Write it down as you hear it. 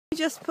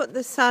just put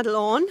the saddle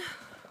on.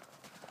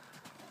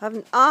 I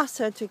haven't asked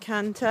her to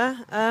canter,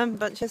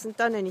 but she hasn't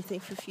done anything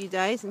for a few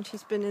days, and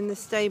she's been in the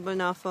stable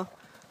now for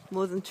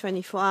more than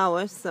 24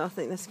 hours, so I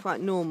think that's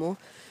quite normal.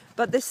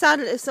 But the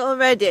saddle is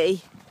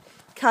already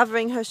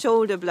covering her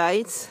shoulder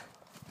blades,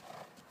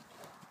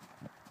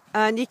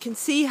 and you can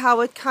see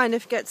how it kind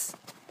of gets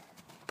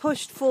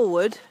pushed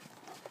forward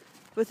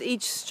with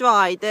each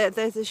stride.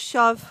 There's a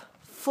shove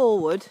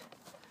forward,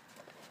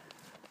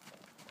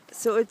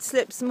 so it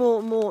slips more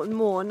and more and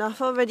more. And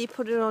I've already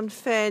put it on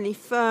fairly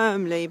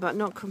firmly, but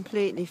not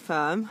completely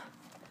firm.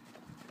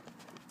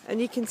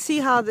 And you can see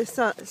how the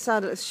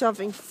saddle is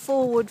shoving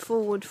forward,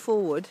 forward,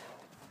 forward.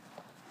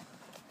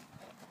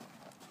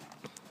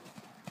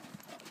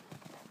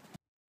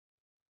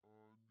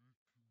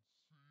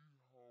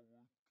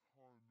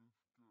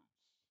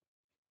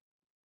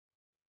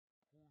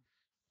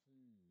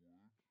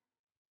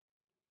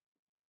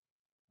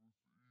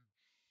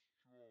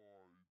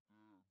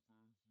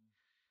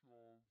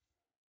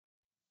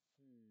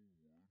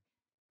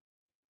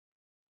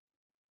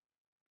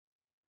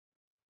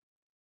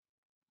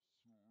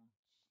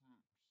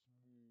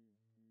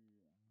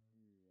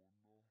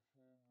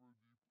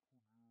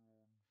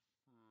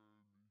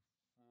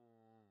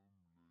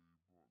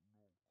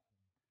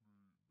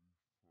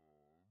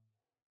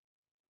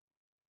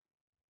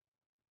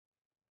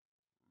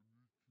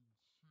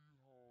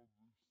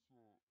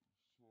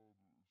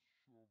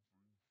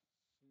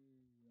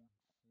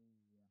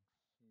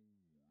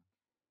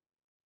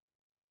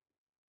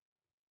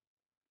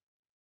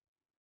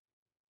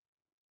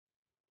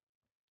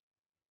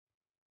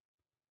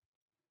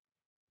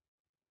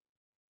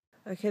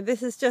 Okay,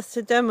 this is just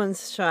to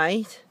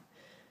demonstrate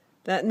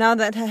that now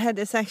that her head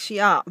is actually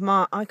up,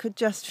 I could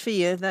just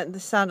feel that the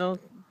saddle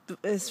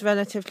is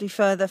relatively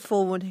further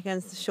forward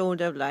against the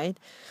shoulder blade.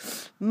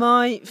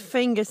 My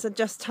fingers are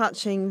just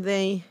touching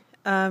the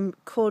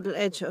caudal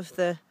edge of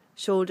the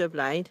shoulder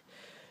blade.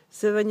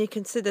 So when you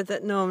consider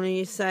that normally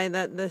you say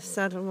that the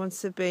saddle wants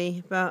to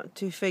be about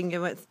 2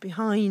 finger width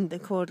behind the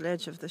caudal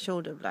edge of the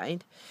shoulder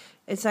blade,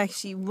 it's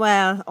actually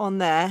well on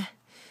there,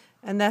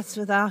 and that's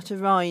without a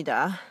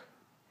rider.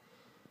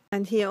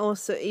 And here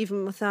also,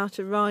 even without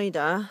a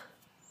rider,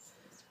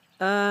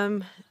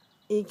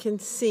 you can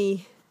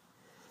see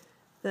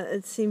that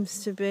it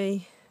seems to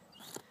be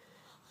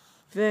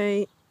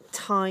very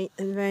tight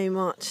and very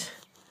much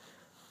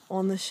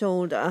on the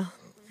shoulder.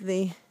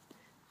 The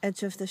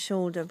edge of the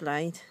shoulder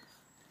blade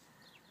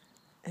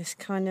is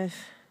kind of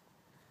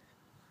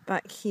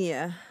back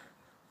here.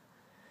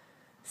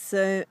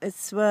 So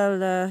it's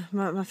well,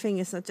 my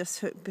fingers are just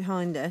hooked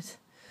behind it.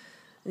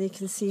 And you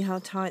can see how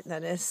tight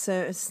that is, so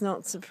it's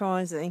not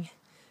surprising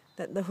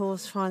that the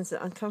horse finds it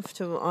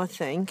uncomfortable, I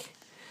think.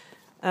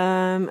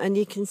 And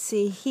you can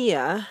see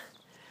here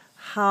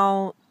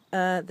how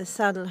the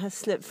saddle has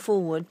slipped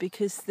forward,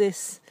 because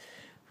this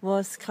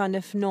was kind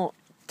of not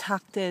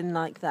tucked in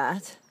like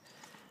that,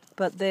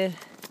 but the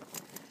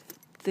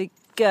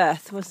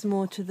girth was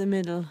more to the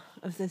middle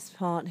of this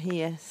part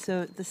here,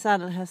 so the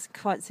saddle has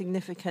quite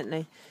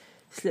significantly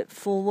slipped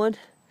forward.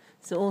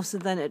 So also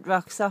then it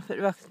rucks up, it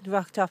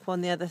rucked up on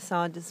the other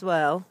side as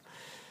well.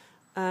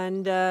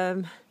 And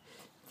the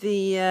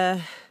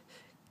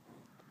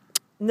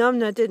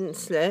numna didn't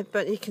slip,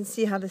 but you can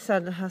see how the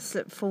saddle has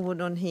slipped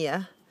forward on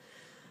here.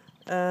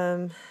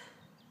 I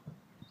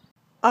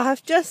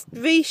have just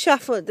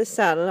reshuffled the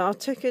saddle. I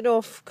took it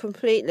off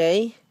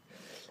completely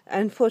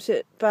and put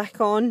it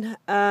back on.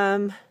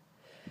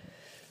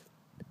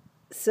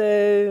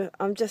 So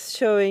I'm just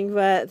showing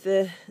where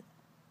the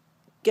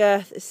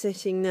girth is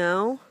sitting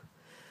now.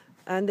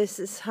 And this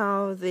is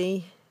how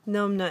the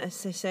numna is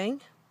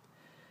sitting.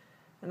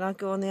 And I'll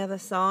go on the other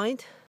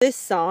side. This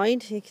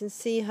side, you can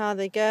see how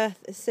the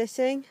girth is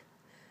sitting,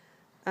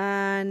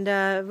 and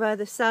where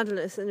the saddle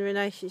is in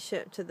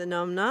relationship to the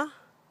numna.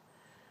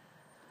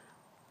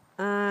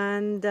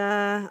 And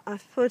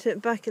I've put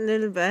it back a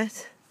little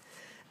bit,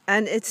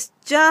 and it's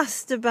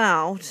just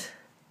about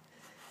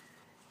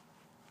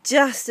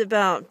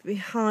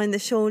behind the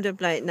shoulder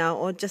blade now,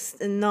 or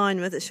just in line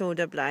with the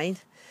shoulder blade.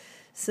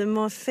 So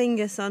my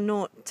fingers are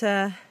not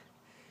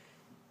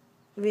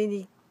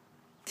really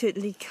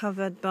totally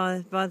covered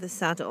by the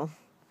saddle.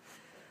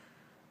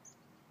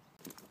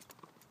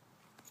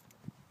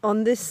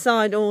 On this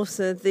side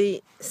also,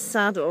 the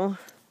saddle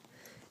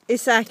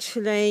is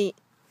actually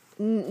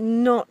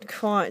not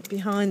quite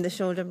behind the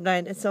shoulder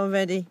blade. It's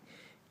already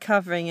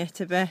covering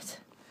it a bit.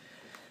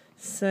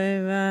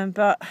 So,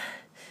 but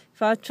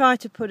if I try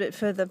to put it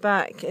further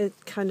back, it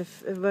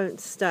won't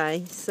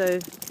stay. So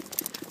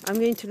I'm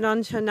going to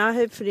lunge her now,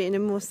 hopefully in a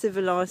more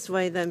civilized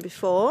way than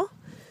before,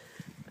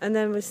 and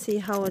then we'll see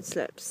how it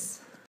slips.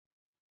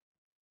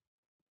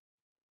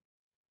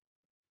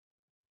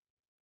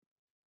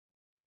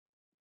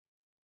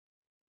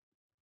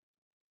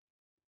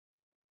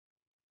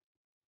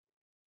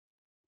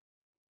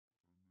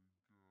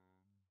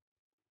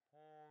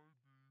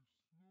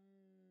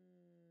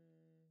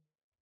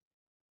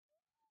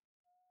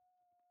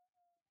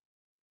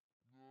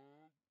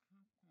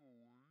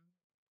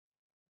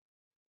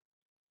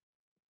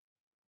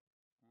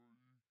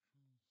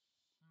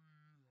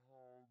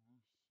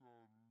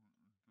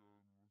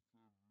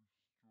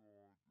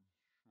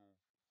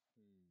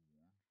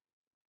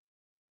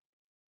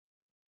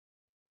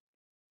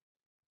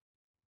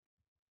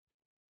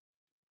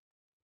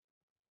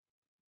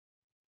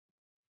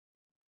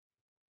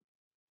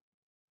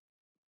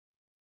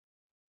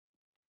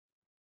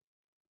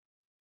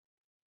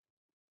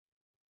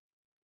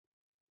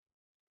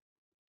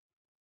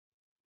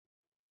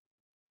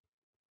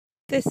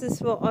 This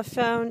is what I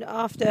found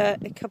after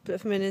a couple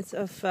of minutes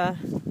of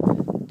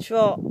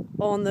trot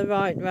on the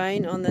right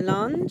rein on the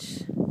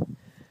lunge.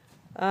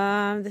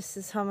 This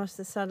is how much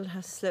the saddle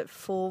has slipped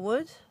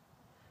forward.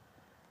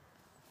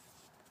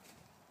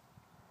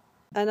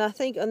 And I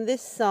think on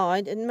this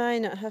side it may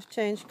not have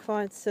changed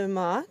quite so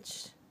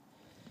much.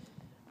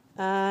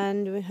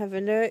 And we have a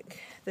look.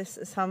 This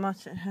is how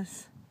much it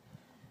has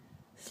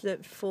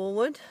slipped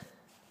forward.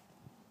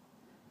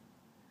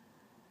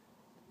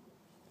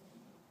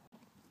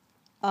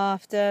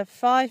 After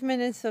 5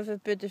 minutes of a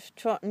bit of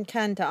trot and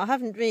canter, I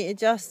haven't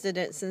readjusted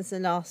it since the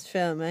last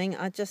filming.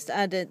 I just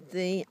added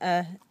the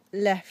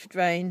left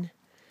rein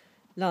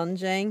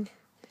lunging.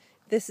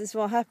 This is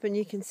what happened.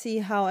 You can see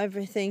how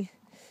everything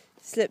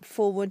slipped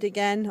forward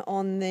again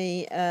on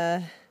the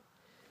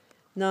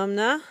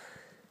Numna.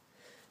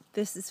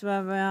 This is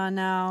where we are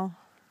now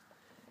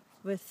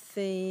with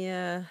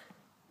the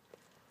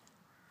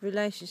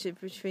relationship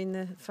between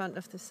the front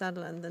of the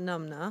saddle and the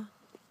Numna.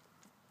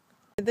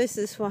 This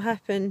is what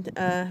happened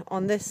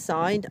on this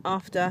side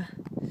after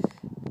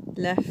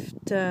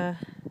left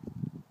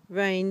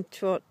rein,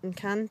 trot and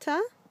canter.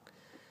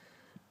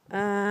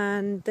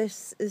 And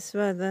this is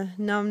where the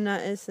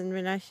Numna is in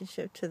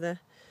relationship to the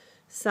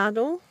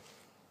saddle.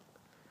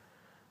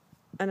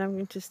 And I'm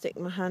going to stick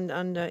my hand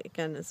under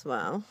again as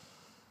well.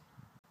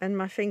 And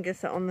my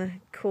fingers are on the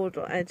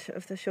caudal edge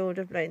of the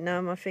shoulder blade now,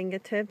 my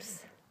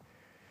fingertips.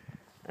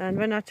 And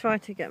when I try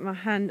to get my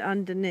hand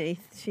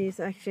underneath, she's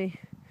actually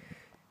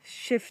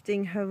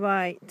shifting her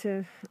weight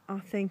to, I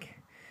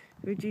think,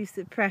 reduce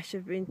the pressure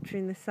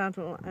between the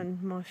saddle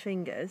and my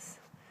fingers.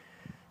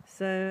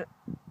 So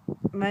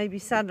maybe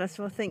saddlers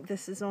will think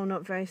this is all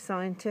not very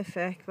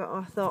scientific, but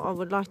I thought I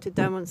would like to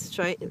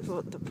demonstrate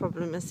what the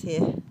problem is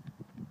here.